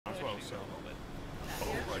so.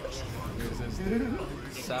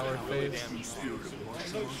 Sour face.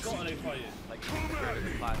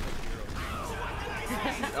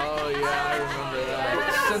 Oh yeah, I remember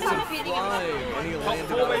that. Sense of flying, and he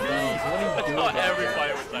landed on the bounce. What do you do about every that?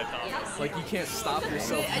 fight was that Thomas. Like you can't stop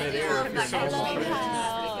yourself midair if you're I love normal.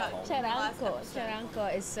 how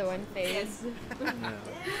Charanko is so unfazed.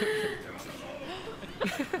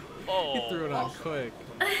 Oh. He threw it on quick.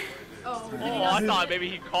 Oh, I thought maybe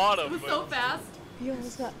he caught him. It was so fast. He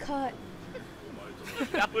almost got caught.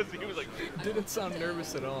 He was like. Didn't sound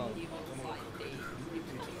nervous at all.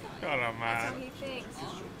 Got him, man. That's how he thinks.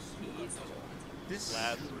 This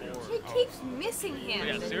last four. He keeps missing him.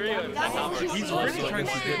 Yeah, Syria. He's really trying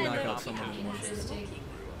to did knock out someone in one.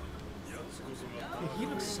 He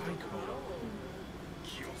looks psycho.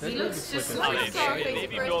 He looks just Oh,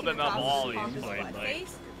 maybe build enough ollies,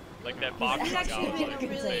 like that boxing He's actually guy. been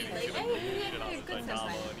really, like, hey, he had a good sense.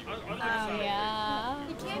 Oh yeah.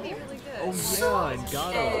 He can be really good. Oh yeah, and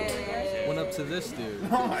Gato went up to this dude.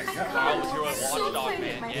 Oh my god. Oh, you're a watchdog,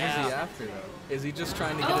 man. What is he Yeah. after though? Is he just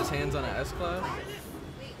trying to get his hands on an S-Class?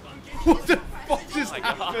 What the fuck just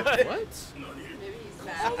happened? What?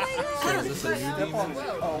 Oh my So is this a new demon?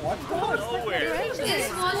 Oh, what's going on? Nowhere. Is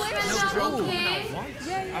Watchman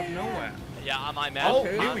okay? Out of nowhere. Yeah, on my map. Oh,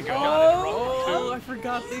 here we go. Oh, I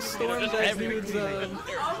forgot they stormed that dude's, Oh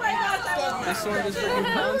my god, they stormed his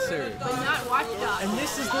freaking concert. but not Watchdog. And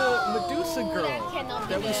this is the Medusa girl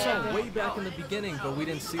that we saw way back in the beginning, but we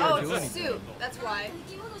didn't see her do Oh, it's a anything. suit. That's why.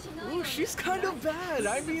 Ooh, she's kind of bad.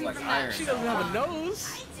 I mean, she doesn't have a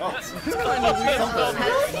nose. Oh. It's kind of weird.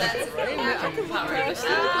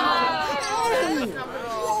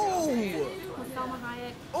 Oh!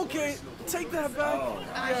 Okay, take that back.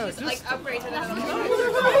 Yeah, She's like just upgrade to the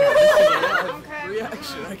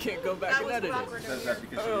reaction. I can't go back and edit it.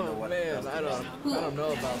 Oh man, I don't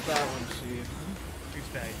know about that one, she.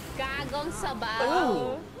 Gagong sabaw.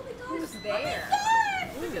 Oh! Who's there?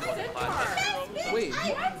 Wait,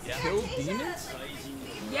 he killed demons?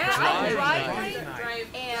 Yeah, Drive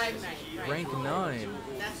and Rank 9.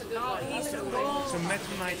 he's so cool. So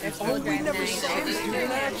Meta Knight is Oh, we never saw this dude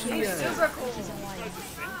in action yet. Super cool.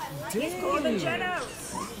 Dang.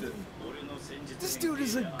 This dude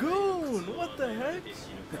is a goon. What the heck?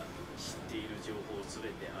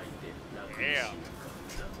 Yeah.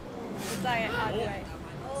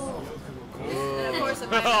 And of course,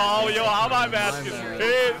 Oh, yo, how my mask is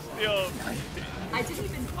pissed, yo. I didn't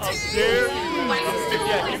even. How dare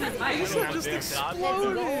you? This just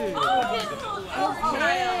exploded. Oh,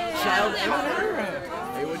 Child Emperor.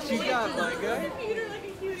 Hey, what you got, my guy?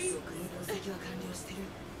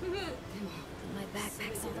 My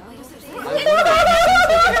backpack's all the way over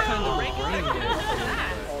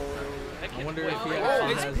I wonder if he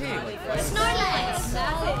has pig. Snorlax.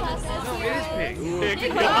 No, it is pig.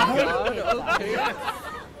 Pig.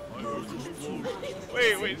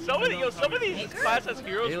 Okay. Wait, some of these class as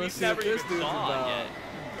heroes Hey, let's we've see never what even this dude's saw about. yet.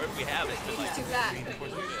 Or if we have, it's just like... too fat.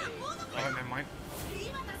 Oh, never mind. He's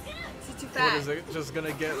too What fat. is it? Just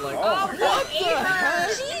gonna get like... Oh, what the heck?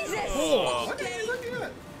 Look at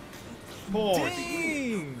it. Poor.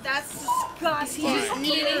 Dang! That's disgusting. He's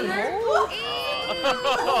eating her.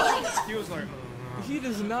 He was like... He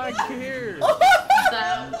does not care.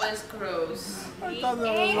 That was gross. Ate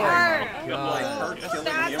her. God. That's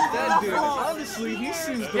That dude, honestly, he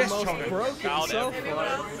seems the most broken so far.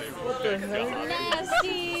 What the heck?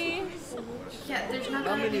 Nasty. Yeah, there's not How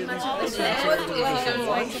gonna many be of much these of episodes this. are just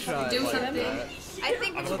one shot Do like something. that? I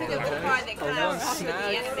think we should pick up the card that kind A of one copied the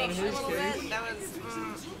snack in animation a his little case. bit. That was.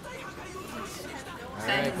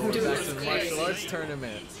 Alright, going back to the martial arts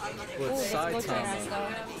tournament with Saitama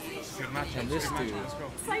and this dude.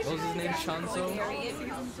 What was his name? Chanzo?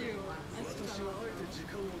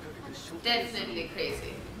 Definitely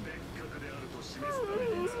crazy.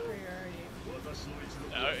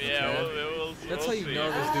 Yeah, That's how you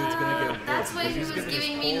know this dude's gonna get booked. That's why he He's was giving giving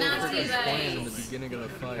his me whole nasty freaking plan in the vibes. beginning of the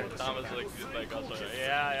fight. Thomas like also,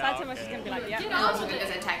 yeah, Satoma's just gonna be like, yeah. And also because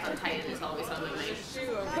Attack on Titan is always on my mind.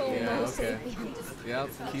 Yeah, okay. Yep,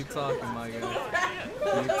 keep talking, my guy.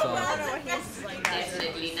 Keep talking.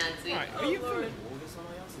 Definitely Nazi.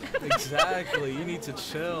 Exactly, you need to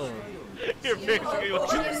chill. You're basically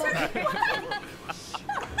like...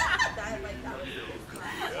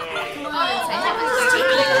 Come on, That's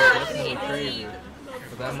a little crazy.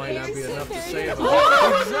 But that might not be enough to say about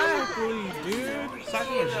it. Exactly, dude.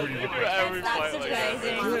 Every fight like that.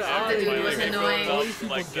 Dude, The dude was annoying. all these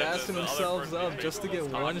people gassing themselves up just to get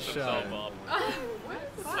one shot.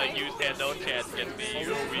 Like, use hand, no chance against me,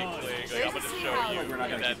 you're weakling. Like, I'm gonna show you.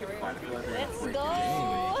 And then, Let's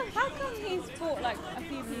go. How come he's fought like a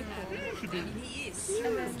few people? He is.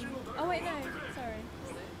 And then, oh wait, no, sorry.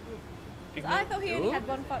 'Cause I thought he only had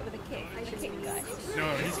one fight with a kick, the kick guy.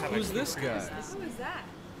 No, he's had Who's this guy? Who is that?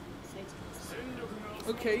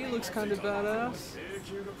 Okay, he looks kind of badass.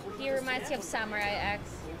 He reminds me of Samurai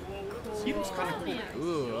X. He looks kind of cool.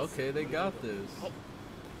 Ooh, okay, they got this.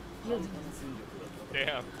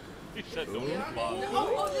 Damn. He said no.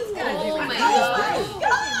 Oh, this guy. Oh my god.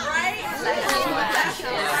 Right?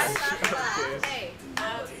 Hey.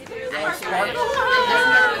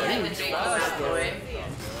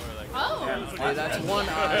 Oh, Hey, that's one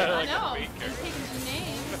eye. Like no. a fake He's taking some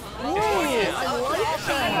names. Ooh, I like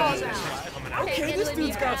that. Okay, this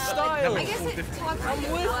dude's got style. I guess it talks I'm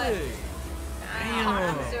about with what it.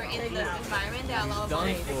 they're in the environment. They are all Done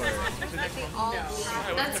like, for it. they all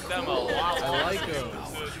That's them a cool. lot I like him.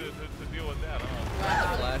 to deal with that,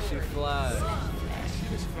 huh? Flashy fly.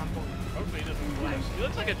 Hopefully he doesn't flash. He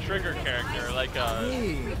looks like a Trigger character, like a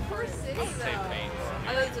Hey, same paint.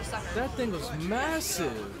 I know it's a sucker. that thing was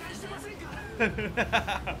massive.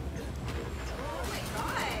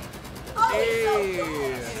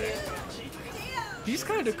 Hey. He's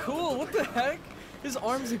kind of cool. What the heck? His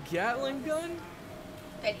arm's a Gatling gun?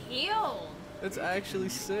 It healed. That's actually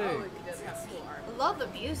sick. I love the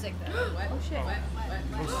music though. Oh shit.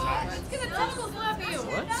 It's gonna tumble slap you.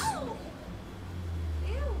 What?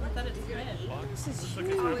 I thought it did. This is Look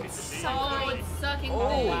huge. at him. It's Oh, sucking. it's sucking. Oh. Oh.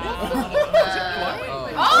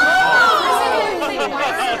 Oh.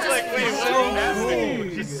 It's like, wait, what is happening?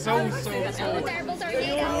 He's so.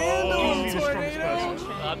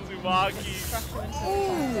 Tatsumaki.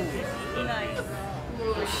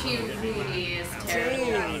 Oh, she really is terrible.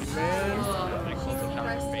 Damn, man.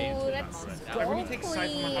 Oh. That's Like when you take aside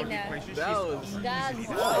from how he plays, she's That was... That's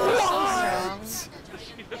so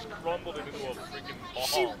She just crumbled it into a freaking ball.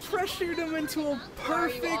 She pressured him into a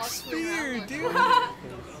perfect spear, dude.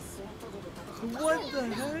 What the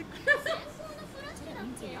heck?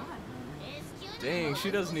 Dang, she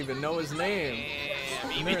doesn't even know his name. Damn,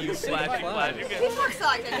 They're even in you the same flash, class. you He get looks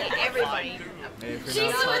like everybody. Hey, if you're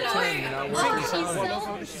not top 10, you're not working She's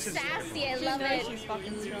hard. so sassy, I love it. She's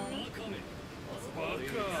fucking strong.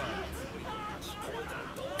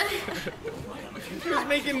 He was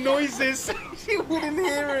making noises. She wouldn't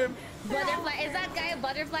hear him. Butterfly, is that guy a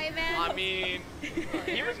butterfly man? I mean,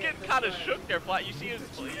 he was getting kind of shook there, Flat. You see his,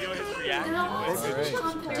 his reaction? Reminds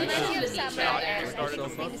me of Samurai X. Started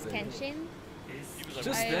His name is Kenshin. He was like,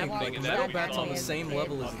 Just I think, walked like, in Metal that Bat's on the and same did.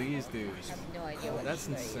 level as these dudes. I have no idea what That's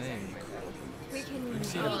he's saying. insane. We can. I've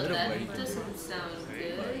seen a Oh, bit of that weight. doesn't sound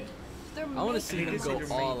good. They're I want to see him go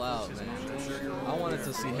all out, man. I wanted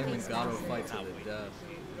to see him and Gato fight to the death.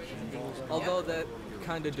 Although that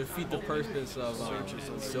kind of defeat the purpose of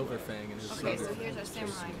Silverfang and his Okay, so brother. here's our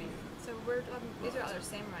samurai. So we're these are other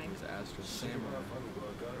samurai. He's Astra Samurai.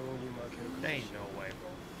 There ain't no way.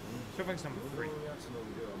 Silverbank's number 3.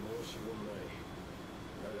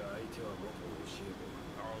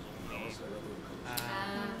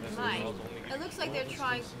 Mine. It looks like they're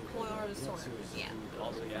trying to pull over the sword. Yeah.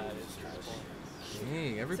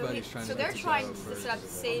 Dang, everybody's trying So to they're get to trying Gato to first. set up to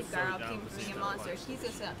save Garo from being a monster. He's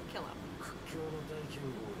gonna set out to kill him.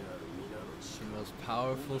 The most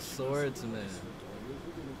powerful swordsman.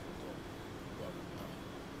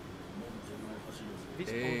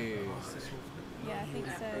 Hey. Yeah, I think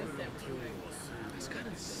so. That's kind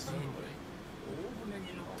of insane.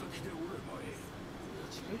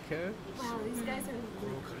 Okay. Wow, these guys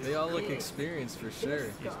are. They all look experienced for sure.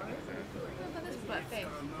 Look at this buffet.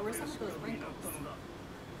 Where's some of those wrinkles?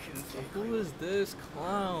 Who is this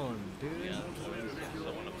clown, dude?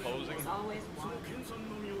 someone opposing.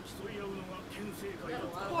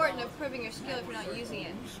 Important of proving your skill if you're not using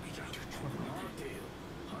it.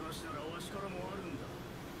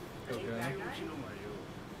 Okay.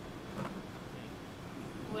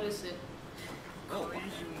 What is it?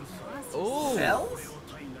 Oh!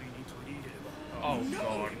 Oh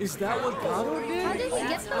god. Is that what Gato How did? did he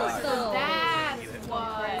get those though? That's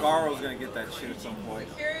why. Garo's gonna get that shit at some point.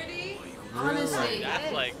 Security? Honestly.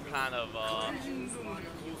 That's like kind of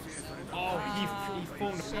Oh, he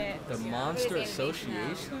phoned Shit. The Monster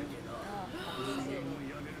Association?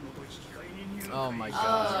 Oh my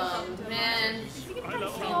god. Oh man.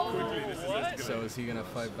 what? So is he gonna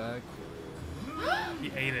fight back?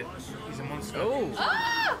 He ate it. He's a monster.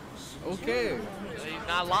 Oh! Okay. He's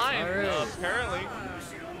not lying. All right. Apparently.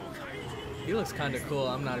 He looks kinda cool,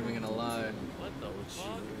 I'm not even gonna lie. What the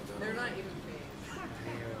fuck?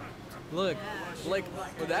 Look, like,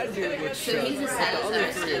 well, that dude looks So shook, he's a but the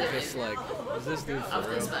other satisfied three are just like, is this dude for Off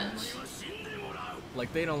the real? sponge.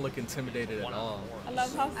 Like, they don't look intimidated at all. I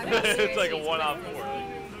love how It's like a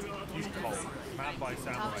 1-on-4. He's cold. Man by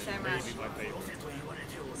Samurai. Samurai. Maybe my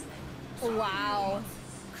favorite. Wow.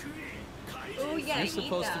 Oh, yeah. You're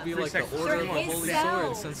supposed to be like the seconds. Order of the His Holy cell.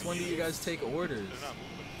 Sword. Since when do you guys take orders?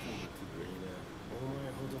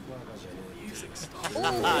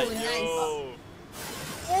 Oh, nice. Oh.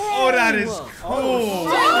 Oh, that is cool.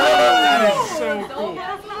 That is so cool.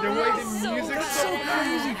 The way the music That's so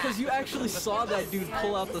crazy because you actually saw that dude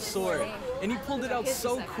pull out the sword, and he pulled it out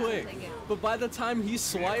so quick. But by the time he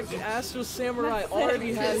swiped, Astro Samurai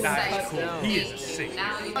already had him That's cut cool. down. He is sick.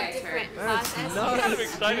 Now you guys heard. That's I'm nuts. kind of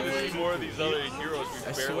excited to see more of these other heroes.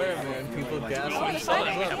 I swear, man, people gas themselves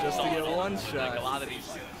up just to get one Like a shot. lot of these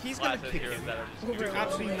He's gonna classes pick heroes him that are just over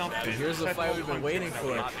absolutely nothing. Here's the fight we've been waiting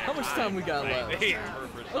for. How much time we got left?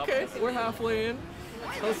 Okay, we're halfway in.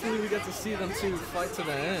 Hopefully we get to see them two fight to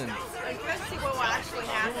the end. Let's see what will actually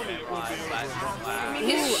happen.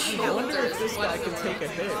 Ooh, I wonder if this guy can take a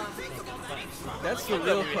hit. That's the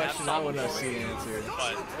real question I want to see answered.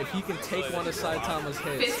 If he can take one of Saitama's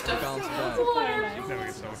hits and bounce back.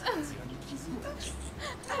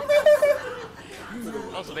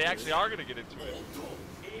 Oh, so they actually are gonna get into it.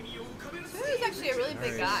 He's actually a really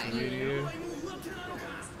big guy. Sweetie,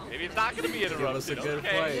 Maybe it's not gonna be give us a interrupted. good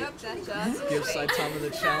Okay. fight. Yep, that does. Give Saitama the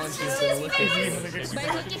challenge he's been looking for.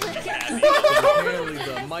 Look Apparently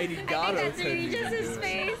the mighty at Gato that's couldn't really even just his do it.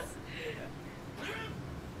 face.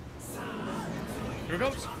 Here it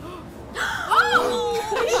goes. Oh!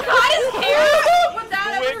 He got his hair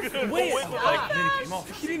without ever... Wait, And then he came off.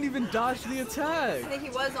 he didn't even dodge the I attack. think he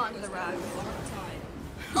was onto the rug.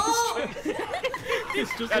 He's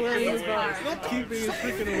just wearing his not keeping his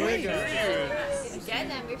freaking wig on. Again,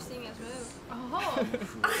 then we're seeing his move. Oh.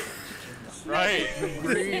 Right. The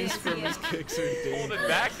breeze from his kicks are Holding dangerous.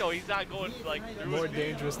 back though, he's not going like through More it.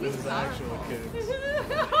 dangerous than his actual kicks. He's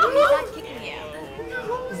not kicking you.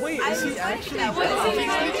 Wait, is he actually What is he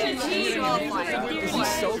dodging? doing? Is he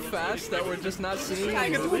so fast that we're just not seeing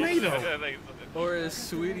him Get the moving? tornado. Or is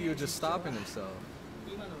Sweetie just stopping himself?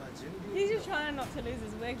 He's just trying not to lose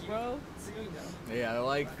his wig, bro. Yeah, I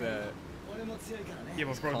like that. Yeah,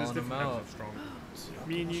 but bro, Calling this him different levels out. of strong.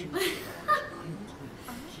 Me and you. Hey,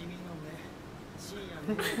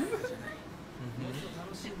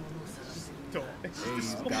 you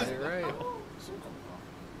got it right.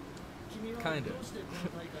 Kind of.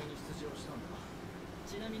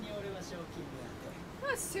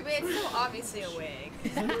 That's too bad. It's still obviously a wig.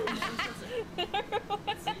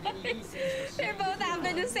 They're both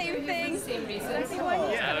having the same thing. Same reason.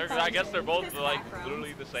 Yeah, I guess they're both like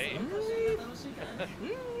literally the same.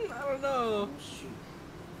 I don't know.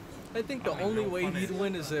 I think the only way he'd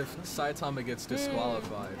win is if Saitama gets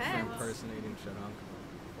disqualified for impersonating Sharanka.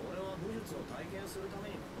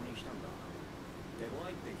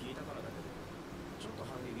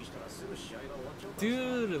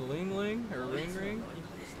 Dude, Ling Ling or Ring Ring?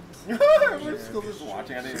 We're still just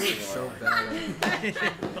watching. I didn't even So bad.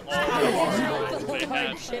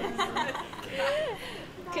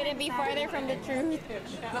 Couldn't be farther from the truth.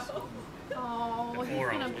 Oh, he's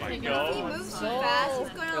Or gonna else, pick If he go. moves too fast, he's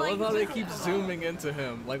gonna I love how like... they keep zooming into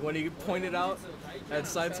him. Like when he pointed out at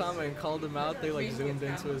Saitama and called him out, they like zoomed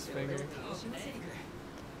into his finger.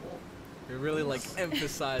 It really like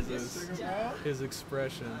emphasizes his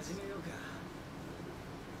expressions.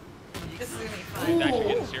 This is gonna be He's fun. actually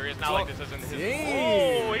getting serious now. Like this isn't his.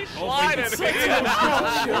 Dang. Oh, he's sliding.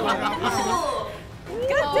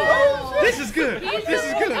 This is good. This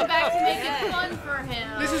is Go good. back to make it fun for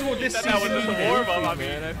him. This is what this That season was just a needed. warm up. I mean,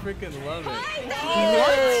 Man, I freaking love it.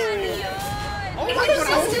 Oh my god.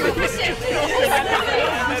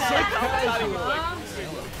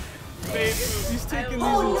 He's taking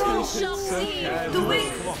these intense hits so casually. The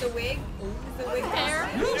wig. The wig. Is the wig hair?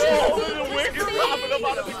 oh, the wig is popping up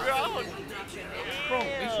out of the ground.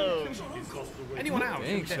 Anyone out?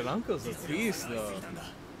 Dang, Sharanka's a beast though.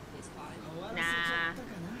 Nah.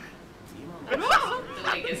 He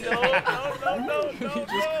just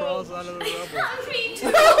crawls out of the rubble.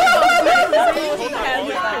 I'm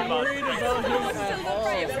not worried about him at all.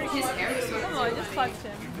 His hair is Come on, just punched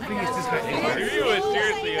him. I think it's this guy. He was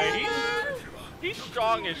seriously, like, he's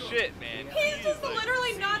strong as shit, man. He's just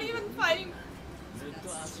literally not even fighting.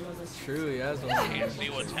 True, he has one. Can't see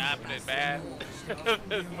what's happening, man.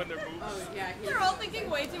 When they're moving. They're all thinking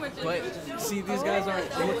way too much into But it. see, these guys aren't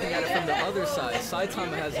looking at it from the other side.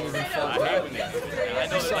 Saitama hasn't even fought back yet. I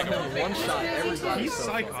know He saw there's like him a one shot everybody He's so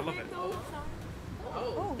psycho. I far. love it.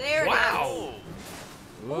 There Wow.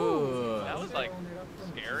 Ooh. That was like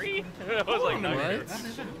scary. That was like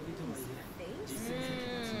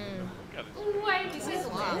What? This is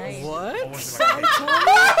long. What? Was it like,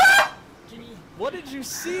 What did you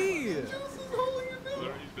see? He's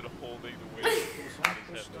been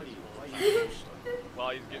While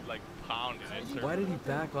he's getting like pounded. Why did he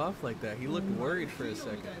back off like that? He looked worried for a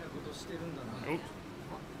second. Oops.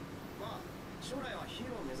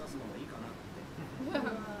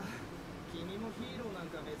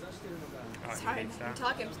 Oh, he Sorry, hates I'm that.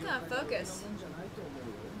 talking. I'm just gonna focus.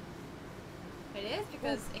 It is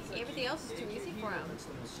because everything else is too easy for him.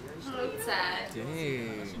 Sad.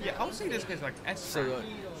 Dang. Yeah, I would say this guy's like S. So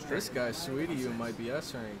this guy, Sweetie, you might be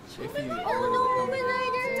S rank if he were to Oh, become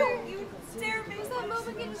Rider! a Don't you dare miss that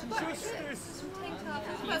moment getting his butt kicked. Tank top.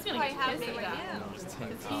 That's gonna probably get happening pissed right at now.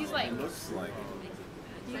 tank top. He's like, Looks like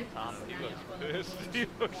Tom, he looks pissed. He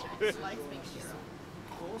looks pissed.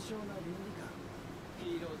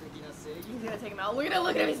 He's gonna take him out. Look at him,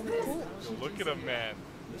 look at him, he's pissed. Look at him, man.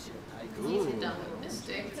 he's a dumb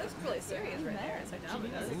mystic. That's really serious right there. It's like,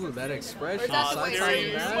 Ooh, that expression. That's Aw, what Saitama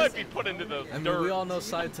Siri, you mad. might be put into the I mean, dirt. we all know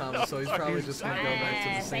Saitama, so he's probably just gonna go back to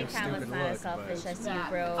the same stupid look. as you,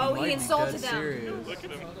 bro. Oh, Might he be insulted dead them. serious. Look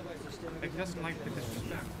at him. Like, he doesn't like the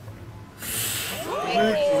disrespect.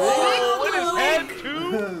 With his head,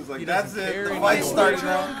 too. it's like He that's doesn't it. care The anymore. fight started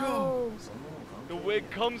now. The wig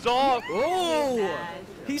comes off. Oh!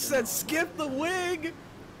 He said, "Skip the wig."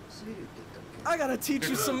 I gotta teach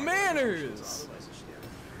you some manners.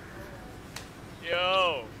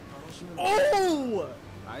 Yo. Oh!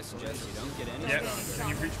 I suggest you don't get any. Yeah, can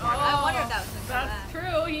you reach my... I wonder if that was gonna come That's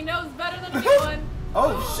back. true. He knows better than anyone.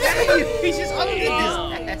 Oh shit! He's just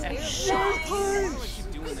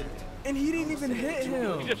And he didn't even hit He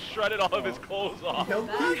him. just shredded all of his clothes off. He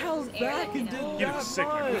held back and did Get a that sick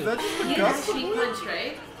much. Is that just the He gut? has a cheek punch,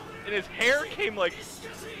 right? And his hair came like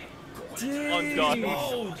Dang.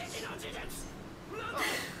 undone.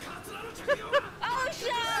 Oh,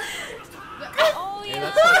 shit! Oh, Hey, yeah.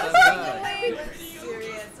 that's not that bad.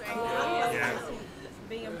 Serious right now. Yeah.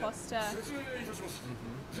 Being imposter.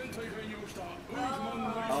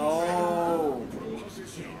 Oh.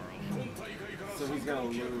 So he's gonna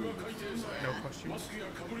lose. No questions.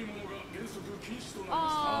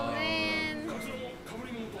 Oh, man.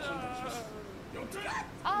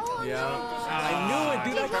 Oh, Yeah, no. I knew it,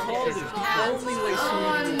 dude. I called it. The only way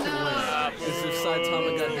Sweetie could win is if Saitama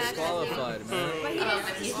got disqualified, man. But he didn't.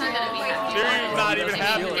 He's not gonna be happy. Siri's not even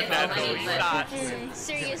happy feel with it. that though. He's not.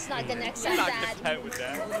 Serious not gonna He's accept not that. content with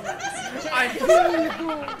that.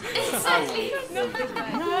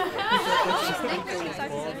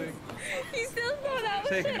 He still thought that was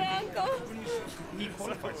Take your it. uncle. He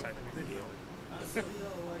qualified side of the video.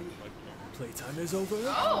 Playtime is over.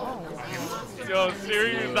 Yo,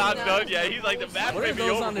 Siri is not done yet. He's like, the match What may are be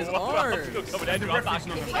those over. on his but what about arms? still coming at you? I'm not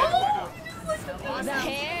giving The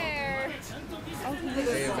hair.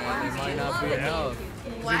 Hey, man, it might not be enough.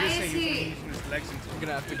 Why is he Using his legs and You're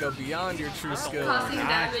gonna have to go beyond your true skill. causing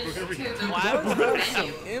damage to the There's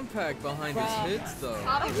some impact behind his hits, though.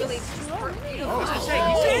 Probably really hurt me.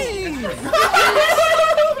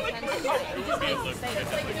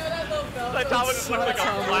 Like Thomas just looks like a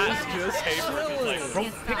Saitama flat is just paper. Just like, bro,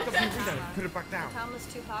 pick up the rebound, put it back down. Tom was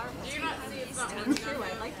too powerful.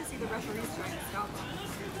 I'd like to see the referees try to stop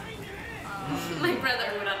him. My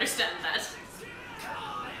brother would understand that.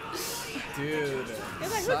 Dude,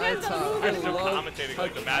 like, who cares about Saitama, I'm I still love commentating how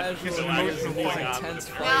like the match is casual emotional he is in these going on. intense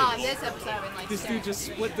Now, in fights. this episode, I've been like, This dude just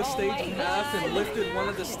split the stage in half and lifted one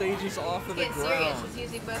of the stages off of the get serious. ground. He's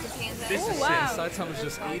using both his hands. This is wow. Saitama's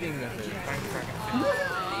just eating the hit.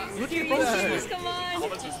 Look at Come that. on.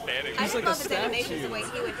 Thomas is standing. I He's just like a love his animations, statue. the way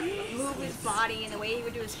he would move his body and the way he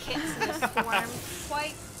would do his kicks and his form.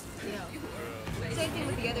 Quite, same thing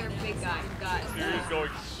with the other big guy who got. Siri's going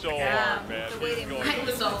so hard, man. The way they He's move. going. I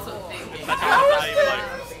was also thinking. That's not even like.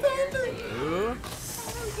 Ooh.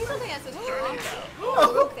 He's only has a strong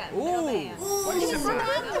though. Broke that middle man.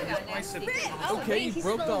 Okay, you He's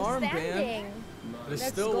broke the still armband, standing. but it Let's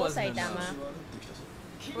still go, wasn't Saitama. enough.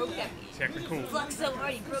 Broke that. Technical. Flux so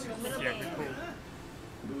hard, he broke the middle man. Technical.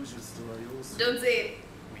 Don't say it.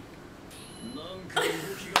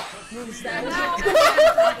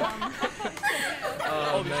 Oh,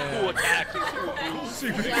 Cool man. attacks.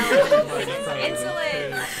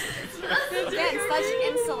 Insolent. Again, such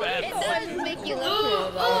insolent. It doesn't make you look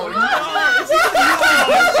cool, Oh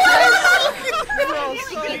though.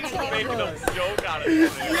 He's making a joke out of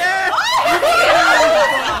it.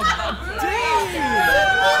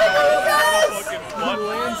 Fucking He butt.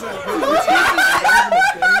 lands at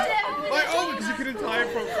Like, oh, because you couldn't tie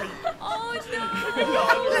it properly.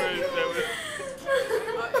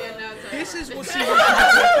 This is what season 2 is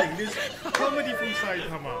lacking. This comedy from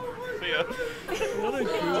Saitama. See ya. What a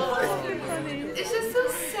goofball. It's just so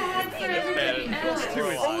sad for everybody else.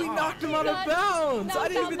 Oh, he knocked him out of bounds. I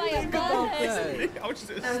didn't even Knocked out by a think about butthead. that. I was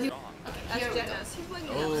just... Okay. That's Genos.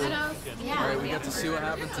 Oh. Alright, we got to see what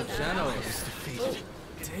happened to Genos.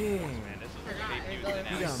 Dang. He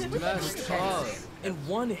got messed up. In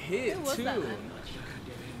one hit, too.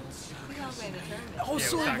 Oh,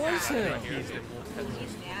 so it was him. He's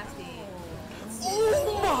nasty.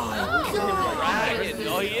 Oh my god. Dragon.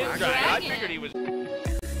 Oh, he is Dragon. I figured he was.